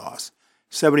hollandaise sauce,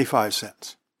 75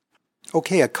 cents.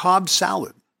 Okay, a Cobb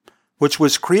salad, which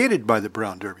was created by the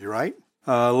Brown Derby, right?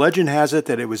 Legend has it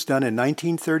that it was done in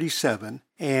 1937,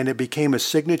 and it became a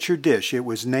signature dish. It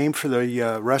was named for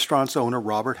the restaurant's owner,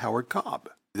 Robert Howard Cobb.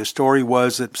 The story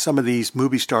was that some of these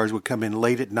movie stars would come in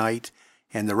late at night,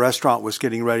 and the restaurant was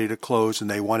getting ready to close,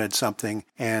 and they wanted something.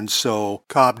 And so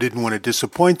Cobb didn't want to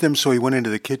disappoint them, so he went into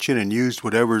the kitchen and used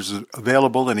whatever's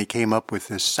available, and he came up with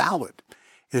this salad.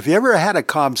 If you ever had a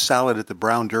Cobb salad at the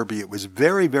Brown Derby, it was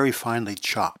very, very finely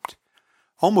chopped.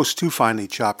 Almost too finely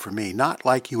chopped for me, not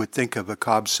like you would think of a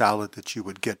Cobb salad that you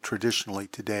would get traditionally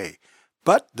today.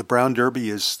 But the Brown Derby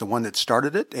is the one that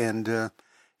started it, and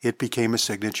it became a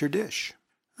signature dish.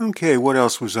 Okay, what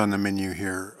else was on the menu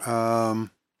here?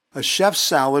 A chef's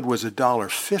salad was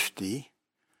 $1.50.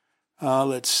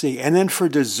 Let's see. And then for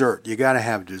dessert, you got to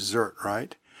have dessert,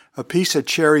 right? A piece of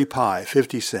cherry pie,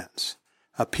 50 cents.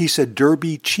 A piece of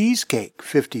Derby cheesecake,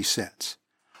 50 cents.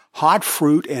 Hot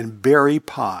fruit and berry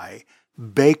pie,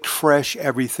 baked fresh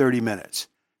every 30 minutes,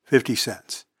 50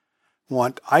 cents.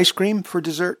 Want ice cream for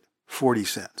dessert? 40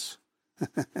 cents.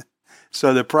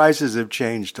 So the prices have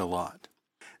changed a lot.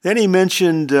 Then he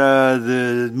mentioned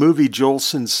the movie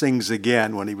Jolson Sings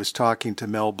Again when he was talking to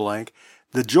Mel Blanc.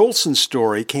 The Jolson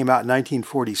story came out in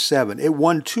 1947. It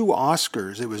won 2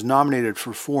 Oscars. It was nominated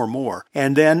for 4 more.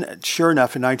 And then, sure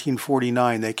enough, in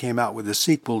 1949, they came out with the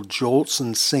sequel,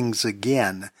 Jolson Sings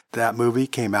Again. That movie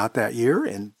came out that year,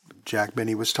 and Jack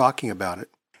Benny was talking about it.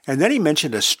 And then he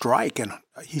mentioned a strike, and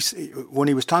when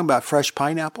he was talking about fresh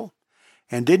pineapple,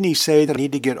 and didn't he say that I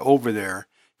need to get over there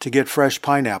to get fresh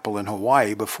pineapple in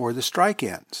Hawaii before the strike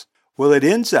ends? Well, it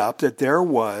ends up that there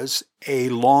was a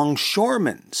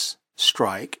longshoremen's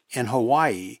strike in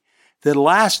Hawaii that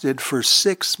lasted for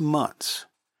 6 months.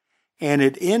 And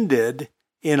it ended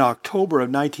in October of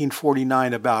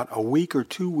 1949, about a week or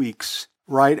 2 weeks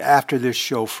right after this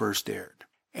show first aired.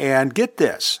 And get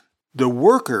this, the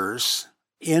workers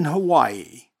in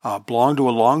Hawaii belonged to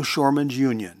a longshoremen's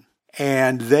union,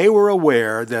 and they were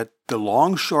aware that the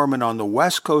longshoremen on the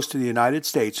west coast of the United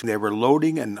States, they were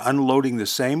loading and unloading the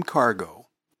same cargo.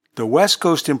 The West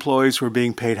Coast employees were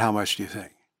being paid how much, do you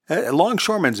think?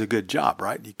 Longshoreman's a good job,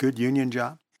 right? A good union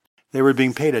job. They were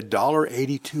being paid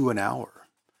 $1.82 an hour,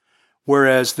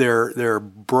 whereas their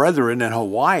brethren in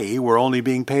Hawaii were only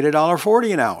being paid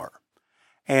 $1.40 an hour.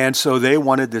 And so they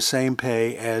wanted the same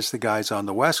pay as the guys on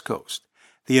the West Coast.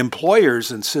 The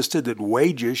employers insisted that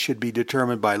wages should be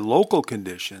determined by local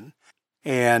condition,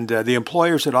 and the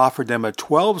employers had offered them a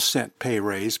 12-cent pay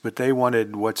raise, but they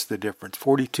wanted, what's the difference?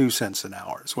 42 cents an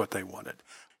hour is what they wanted.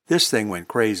 This thing went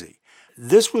crazy.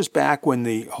 This was back when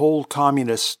the whole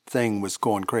communist thing was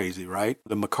going crazy, right?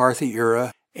 The McCarthy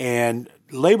era, and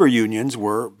labor unions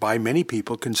were, by many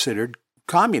people, considered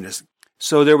communist.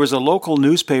 So there was a local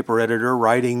newspaper editor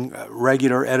writing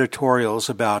regular editorials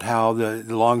about how the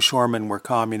longshoremen were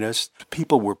communists.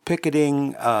 People were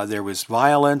picketing. There was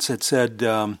violence. It said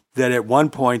that at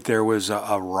one point there was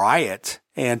a riot,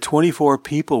 and 24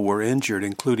 people were injured,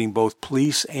 including both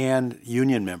police and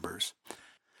union members.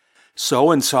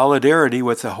 So, in solidarity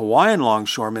with the Hawaiian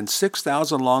longshoremen,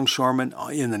 6,000 longshoremen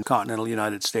in the continental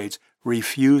United States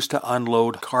refused to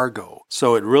unload cargo.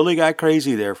 So it really got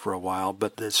crazy there for a while,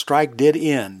 but the strike did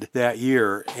end that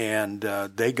year, and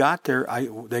they got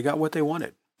what they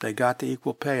wanted. They got the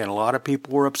equal pay, and a lot of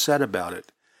people were upset about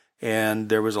it. And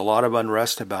there was a lot of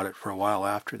unrest about it for a while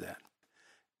after that.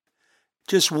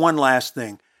 Just one last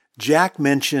thing. Jack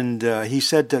mentioned, he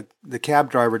said to the cab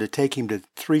driver to take him to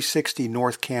 360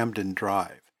 North Camden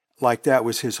Drive, like that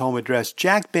was his home address.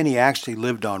 Jack Benny actually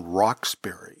lived on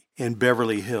Roxbury in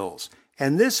Beverly Hills,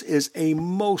 and this is a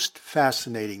most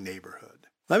fascinating neighborhood.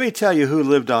 Let me tell you who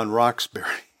lived on Roxbury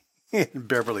in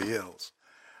Beverly Hills.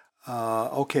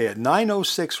 At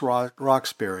 906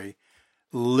 Roxbury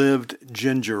lived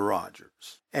Ginger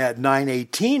Rogers. At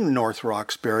 918 North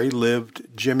Roxbury lived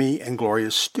Jimmy and Gloria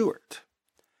Stewart.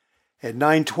 At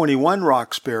 921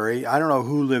 Roxbury, I don't know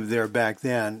who lived there back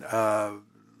then.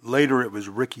 Later it was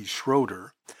Ricky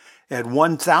Schroeder. At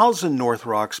 1000 North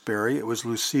Roxbury, it was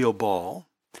Lucille Ball.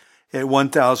 At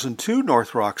 1002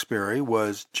 North Roxbury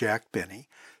was Jack Benny.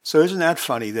 So isn't that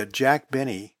funny that Jack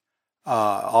Benny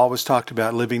always talked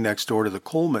about living next door to the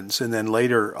Colemans, and then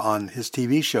later on his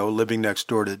TV show, living next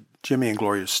door to Jimmy and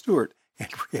Gloria Stewart. In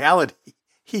reality,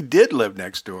 he did live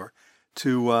next door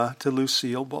to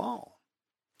Lucille Ball.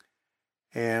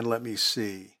 And let me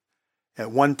see.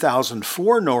 At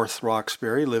 1004 North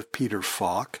Roxbury lived Peter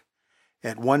Falk.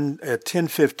 At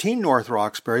 1015 North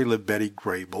Roxbury lived Betty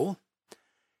Grable.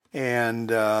 And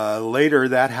later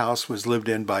that house was lived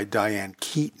in by Diane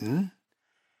Keaton.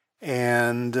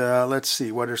 And let's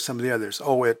see, what are some of the others? At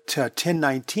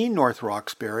 1019 North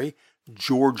Roxbury,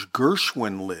 George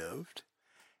Gershwin lived.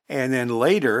 And then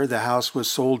later the house was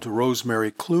sold to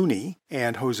Rosemary Clooney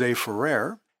and Jose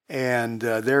Ferrer. And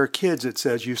their kids, it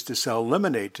says, used to sell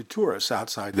lemonade to tourists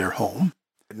outside their home.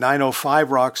 At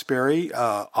 905 Roxbury,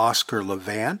 Oscar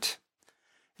Levant.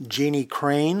 Jeannie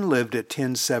Crane lived at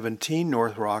 1017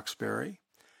 North Roxbury.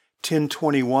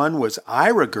 1021 was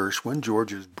Ira Gershwin,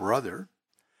 George's brother.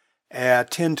 At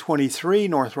 1023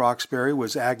 North Roxbury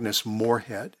was Agnes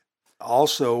Moorehead.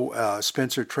 Also,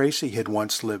 Spencer Tracy had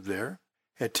once lived there.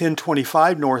 At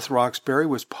 1025 North Roxbury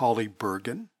was Polly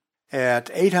Bergen.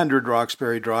 At 800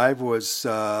 Roxbury Drive was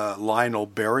Lionel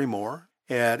Barrymore.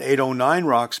 At 809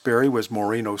 Roxbury was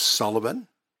Maureen O'Sullivan.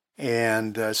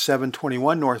 And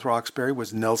 721 North Roxbury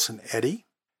was Nelson Eddy.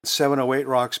 708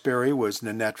 Roxbury was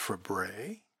Nanette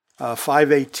Fabre.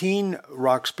 518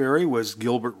 Roxbury was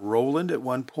Gilbert Rowland at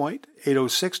one point.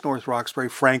 806 North Roxbury,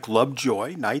 Frank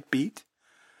Lovejoy, Night Beat.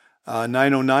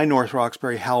 909 North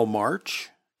Roxbury, Hal March.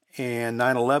 And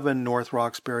 911 North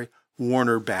Roxbury,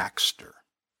 Warner Baxter.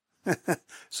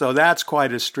 So that's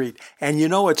quite a street. And you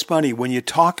know, it's funny, when you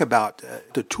talk about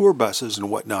the tour buses and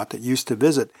whatnot that used to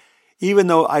visit, even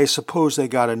though I suppose they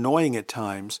got annoying at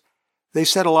times, they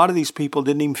said a lot of these people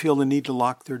didn't even feel the need to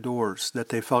lock their doors, that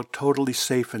they felt totally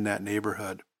safe in that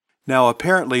neighborhood. Now,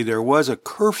 apparently there was a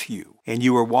curfew, and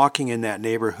you were walking in that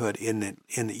neighborhood in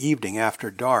the evening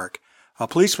after dark. A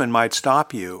policeman might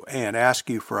stop you and ask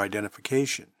you for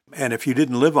identification. And if you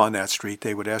didn't live on that street,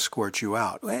 they would escort you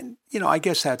out. And, you know, I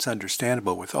guess that's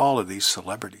understandable with all of these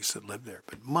celebrities that live there.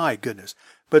 But my goodness.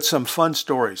 But some fun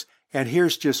stories. And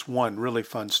here's just one really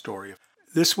fun story.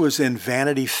 This was in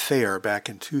Vanity Fair back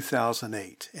in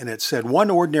 2008. And it said, one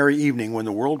ordinary evening when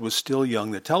the world was still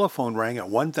young, the telephone rang at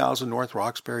 1000 North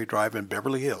Roxbury Drive in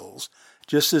Beverly Hills,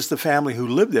 just as the family who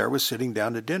lived there was sitting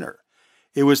down to dinner.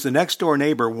 It was the next-door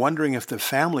neighbor wondering if the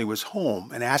family was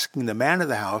home and asking the man of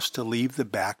the house to leave the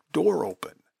back door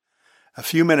open. A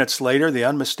few minutes later, the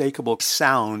unmistakable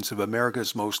sounds of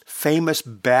America's most famous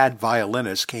bad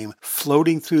violinist came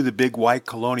floating through the big white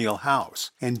colonial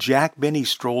house, and Jack Benny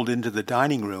strolled into the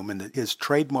dining room in his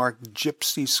trademark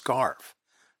gypsy scarf.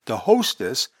 The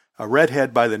hostess, a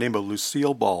redhead by the name of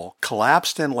Lucille Ball,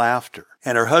 collapsed in laughter,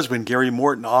 and her husband, Gary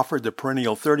Morton, offered the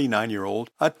perennial 39-year-old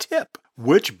a tip,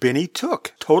 which Benny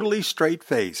took, totally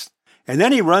straight-faced. And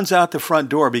then he runs out the front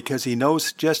door because he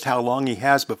knows just how long he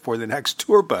has before the next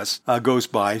tour bus goes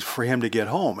by for him to get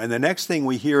home. And the next thing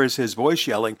we hear is his voice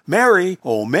yelling, "Mary,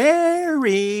 oh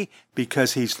Mary,"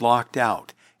 because he's locked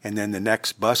out. And then the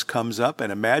next bus comes up,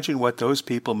 and imagine what those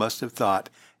people must have thought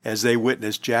as they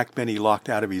witnessed Jack Benny locked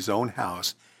out of his own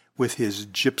house with his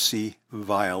gypsy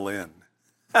violin.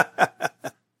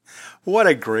 What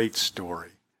a great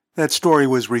story. That story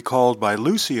was recalled by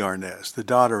Lucy Arnaz, the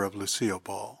daughter of Lucille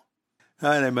Ball.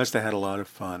 They must have had a lot of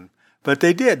fun. But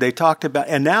they did. They talked about,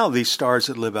 and now these stars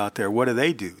that live out there, what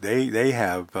do? They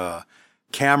have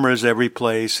cameras every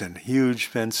place and huge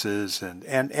fences,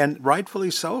 and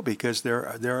rightfully so, because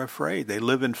they're afraid. They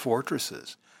live in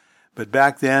fortresses. But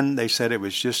back then, they said it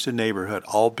was just a neighborhood,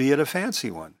 albeit a fancy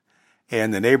one.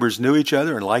 And the neighbors knew each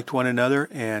other and liked one another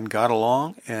and got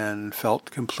along and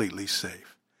felt completely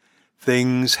safe.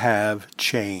 Things have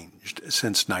changed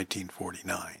since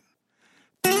 1949.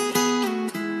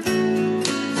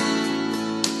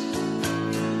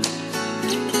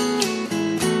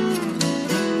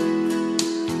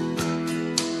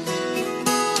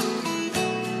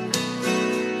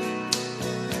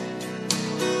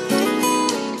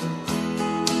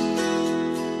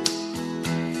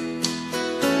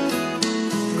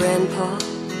 Grandpa,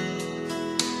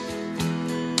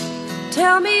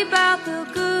 tell me about the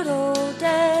good old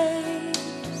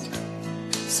days.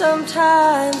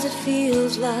 Sometimes it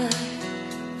feels like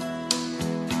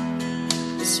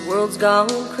this world's gone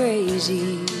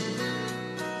crazy.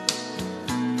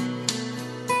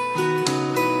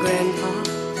 Grandpa,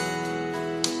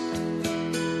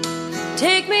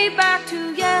 take me back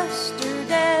to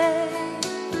yesterday,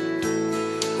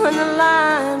 when the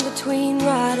line between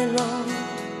right and wrong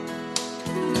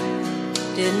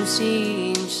didn't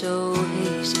seem so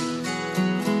hazy.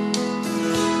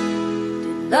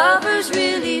 Did lovers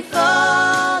really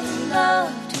fall in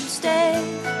love to stay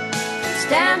and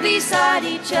stand beside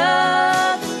each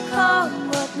other, come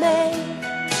what may?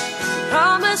 Is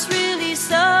promise really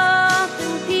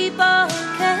something people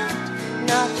kept,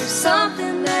 not just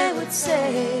something they would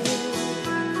say?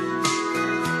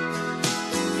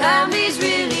 Families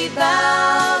really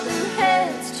bow their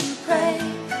heads to pray.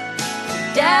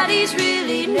 Daddies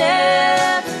really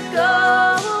never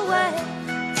go away.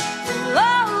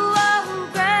 Oh, oh,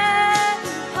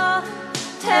 Grandpa,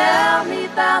 tell me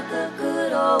about the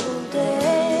good old days.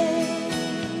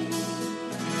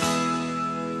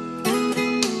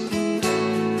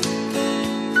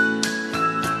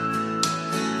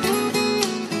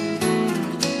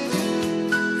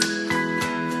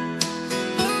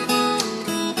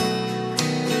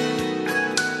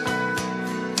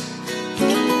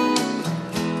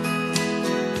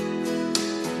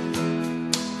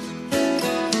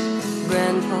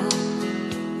 Grandpa,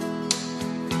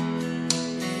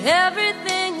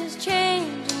 everything is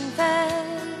changing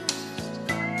fast.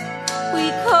 We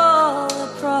call it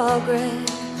progress,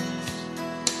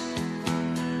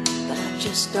 but I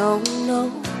just don't know.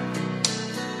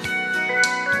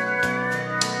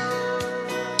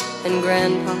 And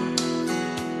Grandpa,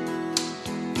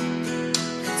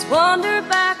 let's wander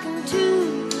back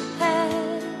into the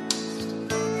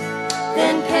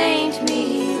then paint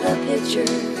me the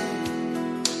picture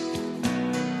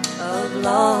of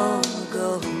long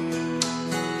ago.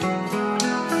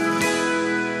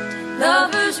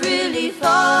 Lovers really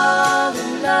fall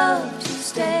in love to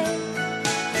stay,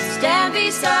 stand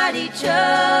beside each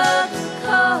other,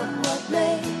 come what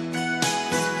may.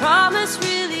 Promise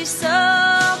really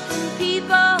something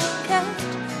people kept,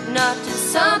 not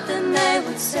just something they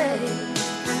would say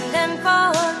and then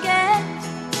forget.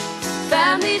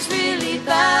 Families really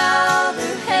bow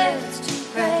their heads to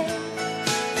pray,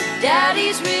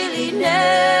 daddies really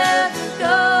never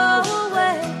go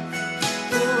away.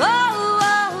 Oh,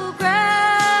 oh,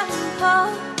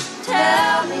 Grandpa,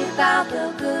 tell me about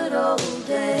the good old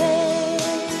days.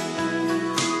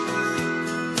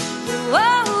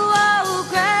 Oh, oh,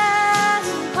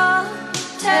 Grandpa,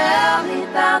 tell me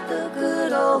about the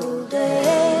good old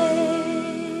days.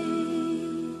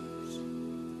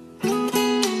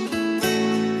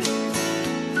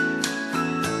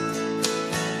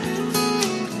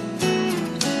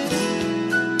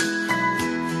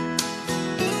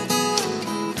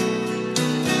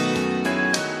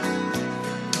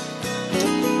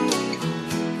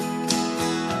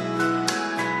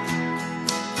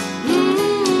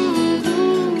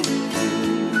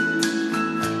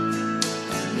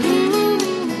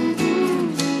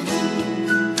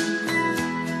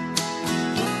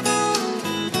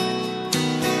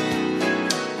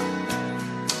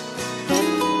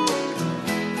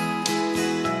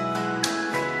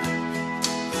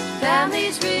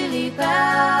 Families really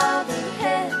bow their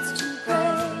heads to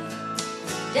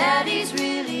pray, daddies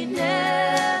really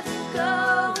never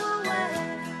go away.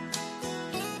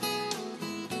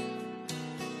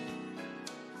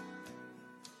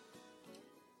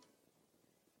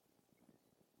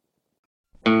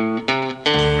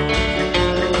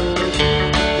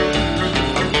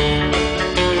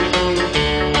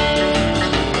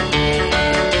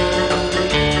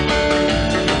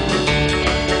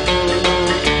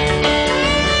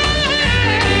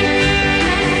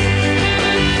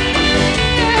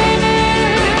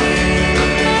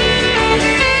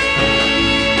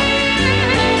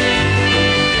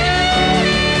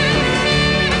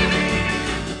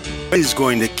 Is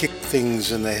going to kick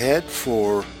things in the head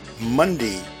for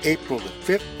Monday, April the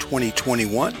 5th,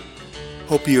 2021.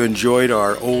 Hope you enjoyed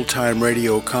our old-time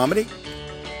radio comedy.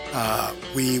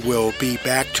 We will be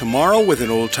back tomorrow with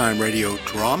an old-time radio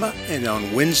drama, and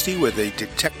on Wednesday with a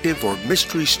detective or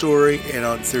mystery story, and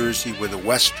on Thursday with a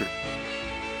Western.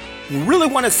 We really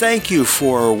want to thank you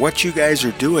for what you guys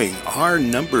are doing. Our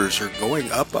numbers are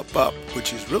going up,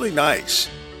 which is really nice.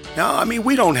 Now, I mean,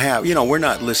 we don't have, we're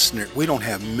not we don't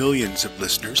have millions of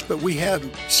listeners, but we have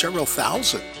several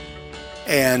thousand.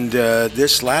 And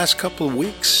this last couple of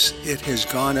weeks, it has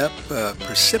gone up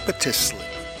precipitously.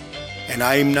 And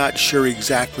I'm not sure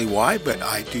exactly why, but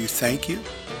I do thank you.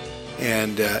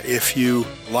 And if you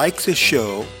like the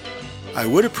show, I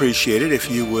would appreciate it if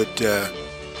you would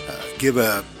give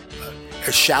a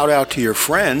shout out to your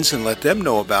friends and let them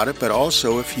know about it, but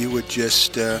also if you would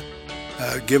just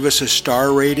give us a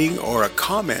star rating or a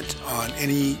comment on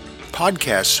any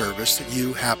podcast service that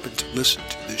you happen to listen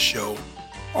to this show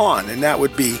on, and that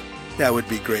would be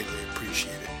greatly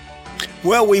appreciated.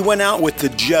 Well, we went out with the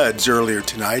Judds earlier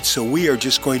tonight, so we are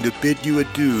just going to bid you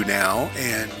adieu now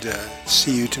and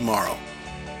see you tomorrow.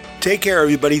 Take care,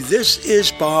 everybody. This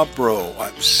is Bob Rowe.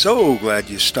 I'm so glad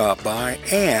you stopped by,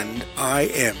 and I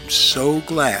am so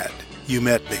glad you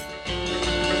met me.